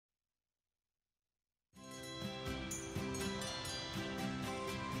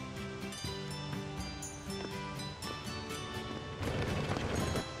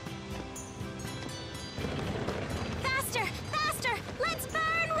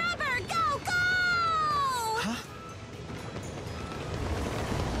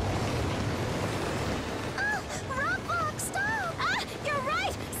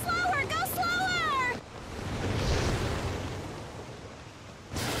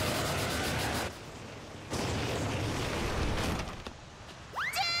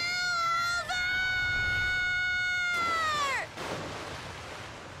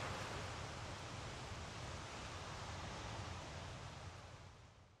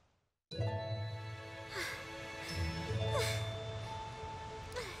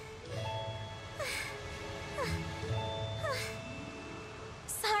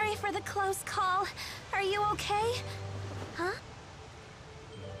for the close call. Are you okay? Huh?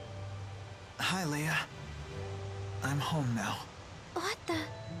 Hi, Leia. I'm home now. What the...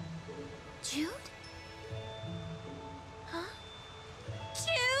 Jude? Huh?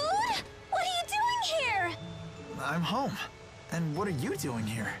 Jude! What are you doing here? I'm home. And what are you doing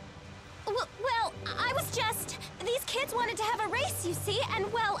here? Well, I was just... These kids wanted to have a race, you see, and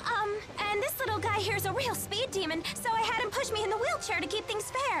and this little guy here's a real speed demon, so I had him push me in the wheelchair to keep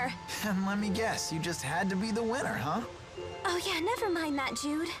things fair. And let me guess, you just had to be the winner, huh? Oh yeah, never mind that,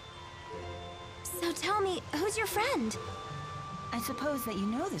 Jude. So tell me, who's your friend? I suppose that you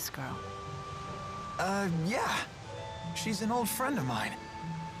know this girl. Yeah. She's an old friend of mine.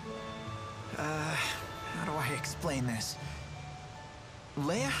 How do I explain this?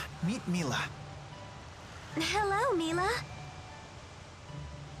 Leia, meet Milla. Hello, Milla.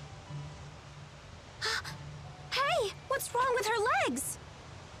 Hey, what's wrong with her legs?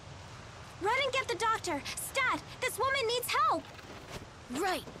 Run and get the doctor. Stat, this woman needs help.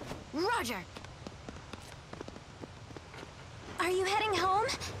 Right. Roger. Are you heading home?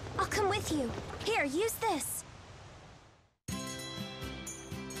 I'll come with you. Here, use this.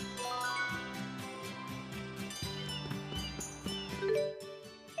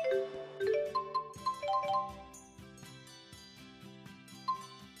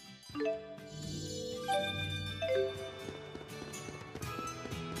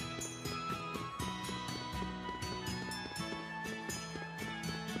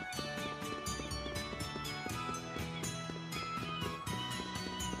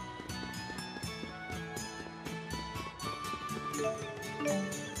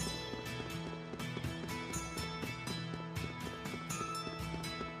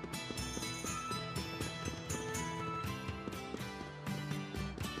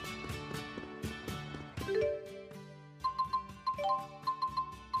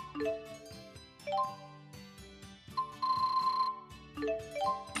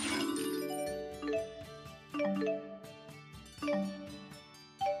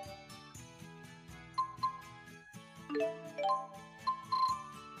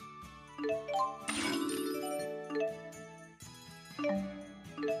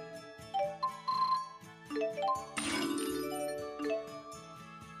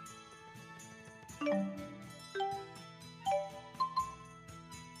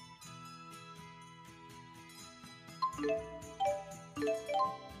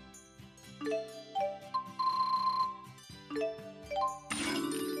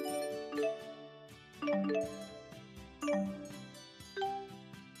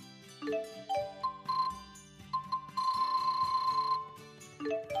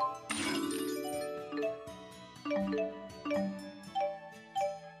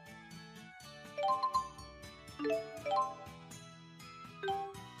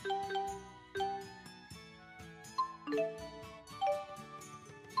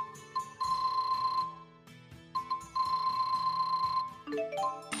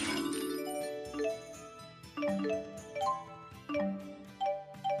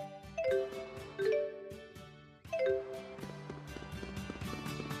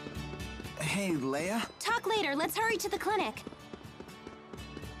 Hey, Leia? Talk later. Let's hurry to the clinic.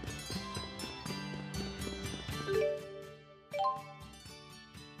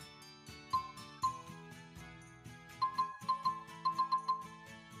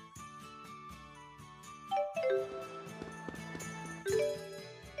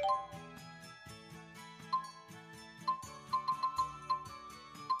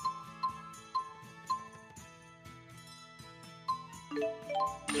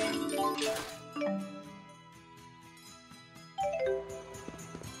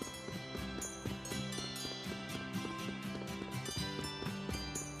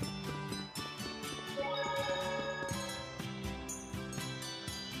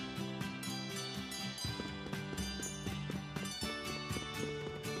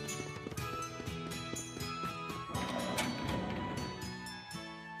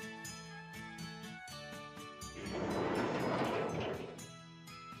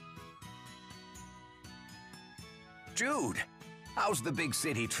 Jude, how's the big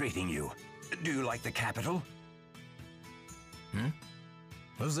city treating you? Do you like the capital?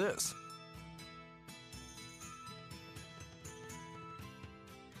 Who's this?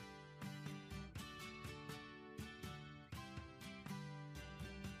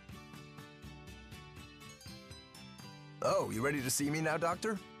 Oh, you ready to see me now,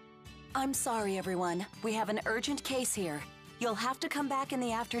 Doctor? I'm sorry, everyone. We have an urgent case here. You'll have to come back in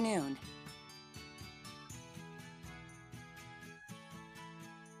the afternoon.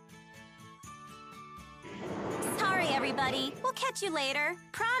 worry, buddy. We'll catch you later.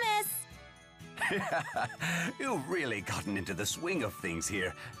 Promise. You've really gotten into the swing of things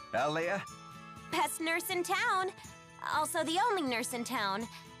here. Leia? Best nurse in town. Also the only nurse in town.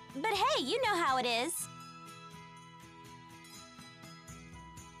 But hey, you know how it is.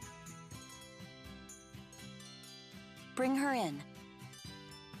 Bring her in.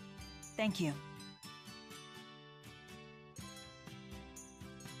 Thank you.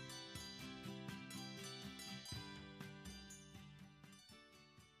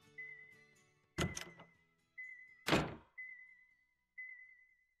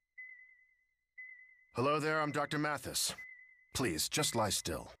 Hello there, I'm Dr. Mathis. Please, just lie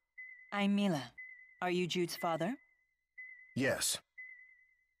still. I'm Milla. Are you Jude's father? Yes.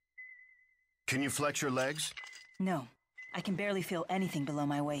 Can you flex your legs? No. I can barely feel anything below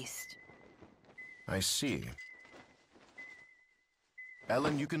my waist. I see.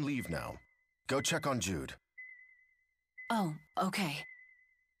 Ellen, you can leave now. Go check on Jude. Oh, okay.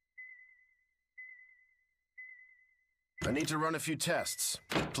 I need to run a few tests.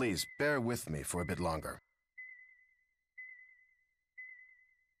 Please, bear with me for a bit longer.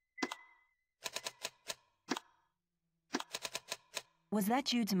 Was that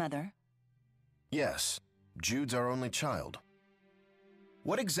Jude's mother? Yes, Jude's our only child.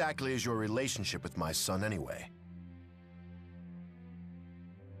 What exactly is your relationship with my son anyway?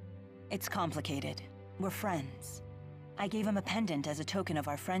 It's complicated. We're friends. I gave him a pendant as a token of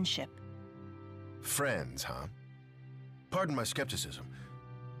our friendship. Friends, huh? Pardon my skepticism.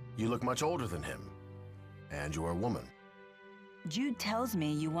 You look much older than him. And you're a woman. Jude tells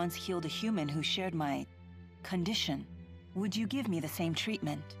me you once healed a human who shared my condition. Would you give me the same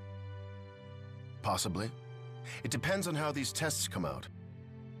treatment? Possibly. It depends on how these tests come out.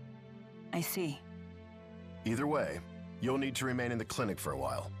 I see. Either way, you'll need to remain in the clinic for a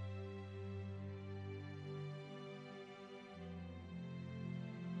while.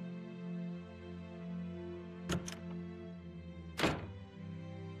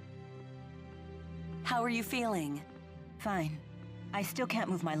 How are you feeling? Fine. I still can't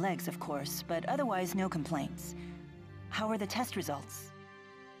move my legs, of course, but otherwise no complaints. How are the test results?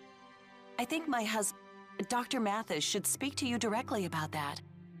 I think my Dr. Mathis should speak to you directly about that.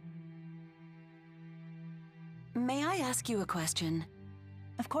 May I ask you a question?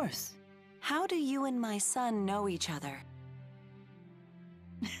 Of course. How do you and my son know each other?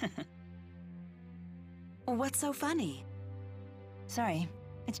 What's so funny? Sorry,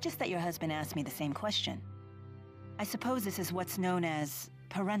 it's just that your husband asked me the same question. I suppose this is what's known as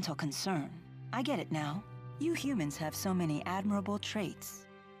parental concern. I get it now. You humans have so many admirable traits.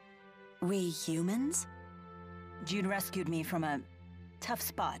 We humans? Jude rescued me from a tough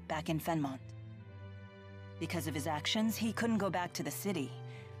spot back in Fenmont. Because of his actions, he couldn't go back to the city.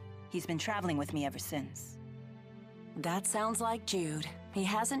 He's been traveling with me ever since. That sounds like Jude. He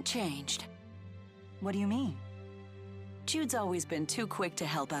hasn't changed. What do you mean? Jude's always been too quick to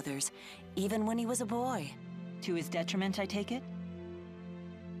help others, even when he was a boy. To his detriment, I take it?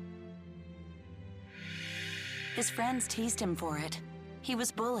 His friends teased him for it. He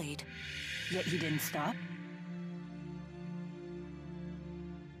was bullied. Yet he didn't stop?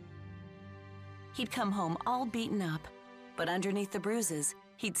 He'd come home all beaten up, but underneath the bruises,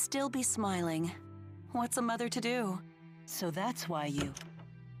 he'd still be smiling. What's a mother to do? So that's why you...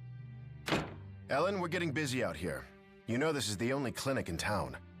 Ellen, we're getting busy out here. You know this is the only clinic in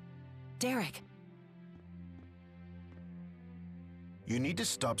town. Derek. You need to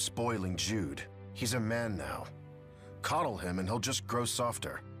stop spoiling Jude. He's a man now. Coddle him and he'll just grow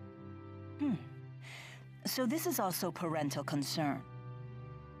softer. So this is also parental concern.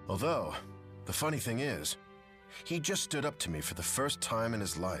 Although, the funny thing is, he just stood up to me for the first time in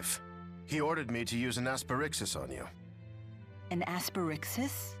his life. He ordered me to use an asperixis on you. An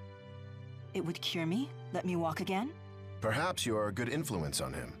asperixis? It would cure me? Let me walk again? Perhaps you are a good influence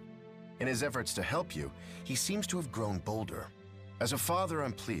on him. In his efforts to help you, he seems to have grown bolder. As a father,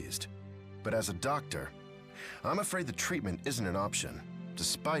 I'm pleased. But as a doctor, I'm afraid the treatment isn't an option,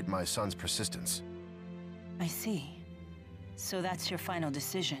 despite my son's persistence. I see. So that's your final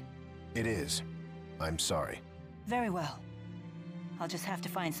decision? It is. I'm sorry. Very well. I'll just have to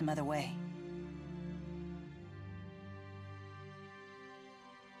find some other way.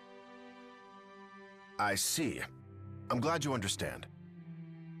 I see. I'm glad you understand.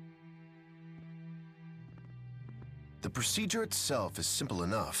 The procedure itself is simple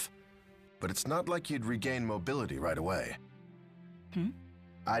enough, but it's not like you'd regain mobility right away.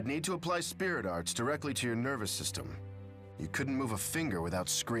 I'd need to apply spirit arts directly to your nervous system. You couldn't move a finger without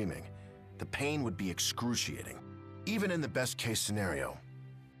screaming. The pain would be excruciating, even in the best case scenario.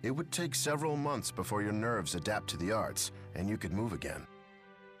 It would take several months before your nerves adapt to the arts, and you could move again.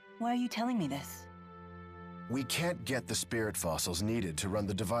 Why are you telling me this? We can't get the spirit fossils needed to run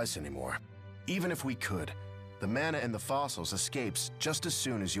the device anymore. Even if we could, the mana in the fossils escapes just as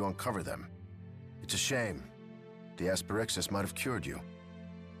soon as you uncover them. It's a shame. The Spyrix might have cured you.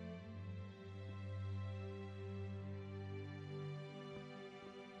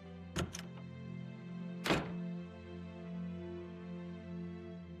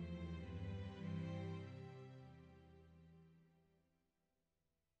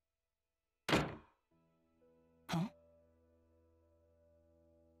 Huh?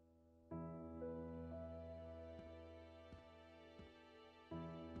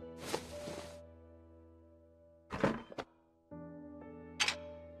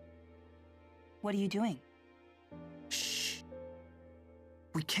 What are you doing? Shh.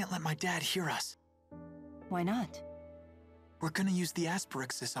 We can't let my dad hear us. Why not? We're gonna use the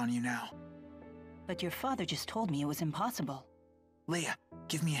Spyrix on you now. But your father just told me it was impossible. Leia,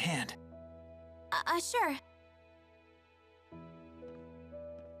 give me a hand. Sure.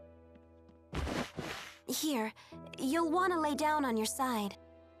 Here, you'll want to lay down on your side.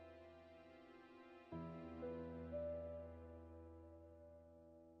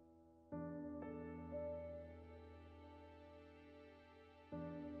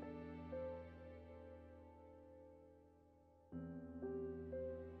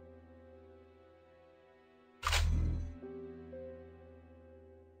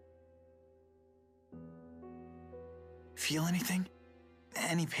 Feel anything?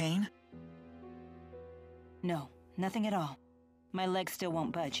 Any pain? No, nothing at all. My legs still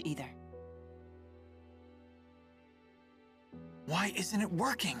won't budge either. Why isn't it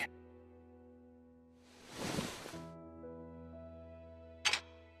working?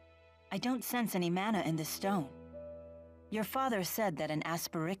 I don't sense any mana in this stone. Your father said that an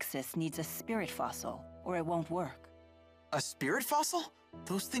Spyrix needs a spirit fossil, or it won't work. A spirit fossil?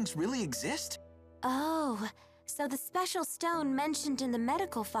 Those things really exist? Oh, so the special stone mentioned in the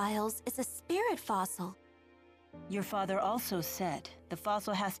medical files is a spirit fossil. Your father also said the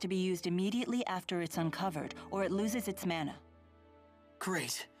fossil has to be used immediately after it's uncovered, or it loses its mana.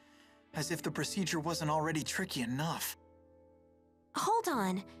 Great. As if the procedure wasn't already tricky enough. Hold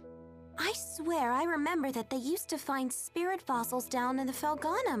on. I swear I remember that they used to find spirit fossils down in the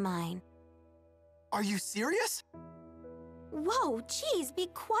Felgana mine. Are you serious? Whoa, geez, be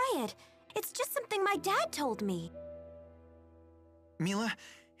quiet. It's just something my dad told me. Milla,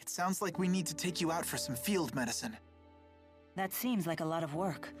 it sounds like we need to take you out for some field medicine. That seems like a lot of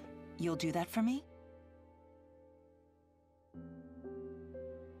work. You'll do that for me?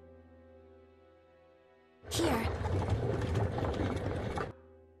 Here.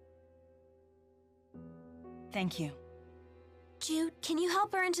 Thank you. Jude, can you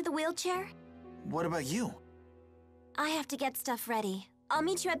help her into the wheelchair? What about you? I have to get stuff ready. I'll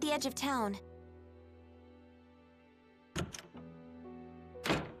meet you at the edge of town.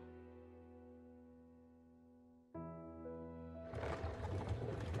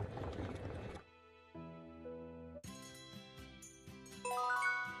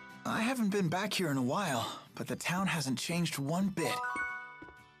 I haven't been back here in a while, but the town hasn't changed one bit.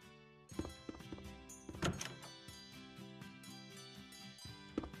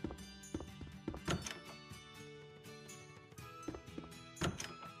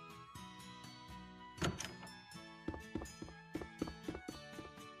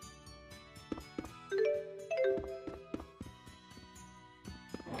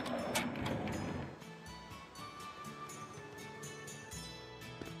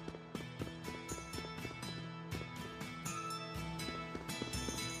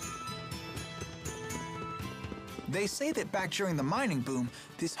 They say that back during the mining boom,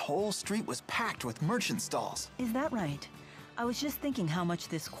 this whole street was packed with merchant stalls. Is that right? I was just thinking how much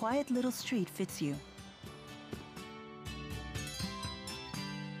this quiet little street fits you.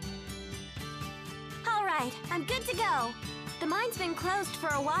 All right, I'm good to go. The mine's been closed for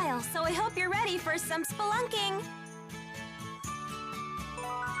a while, so I hope you're ready for some spelunking.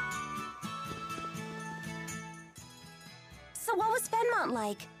 So what was Fenmont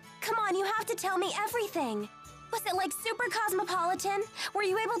like? Come on, you have to tell me everything. Was it like super cosmopolitan? Were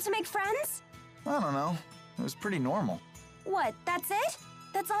you able to make friends? I don't know. It was pretty normal. What, that's it?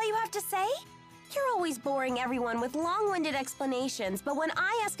 That's all you have to say? You're always boring everyone with long-winded explanations, but when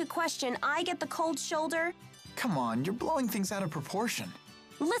I ask a question, I get the cold shoulder. Come on, you're blowing things out of proportion.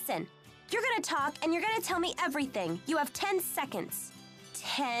 Listen, you're gonna talk and you're gonna tell me everything. You have 10 seconds.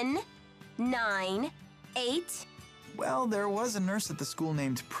 10, 9, 8... Well, there was a nurse at the school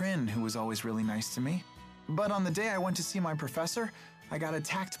named Prin who was always really nice to me. But on the day I went to see my professor, I got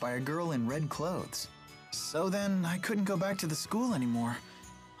attacked by a girl in red clothes. So then, I couldn't go back to the school anymore.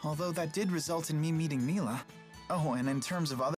 Although that did result in me meeting Milla. Oh, and in terms of other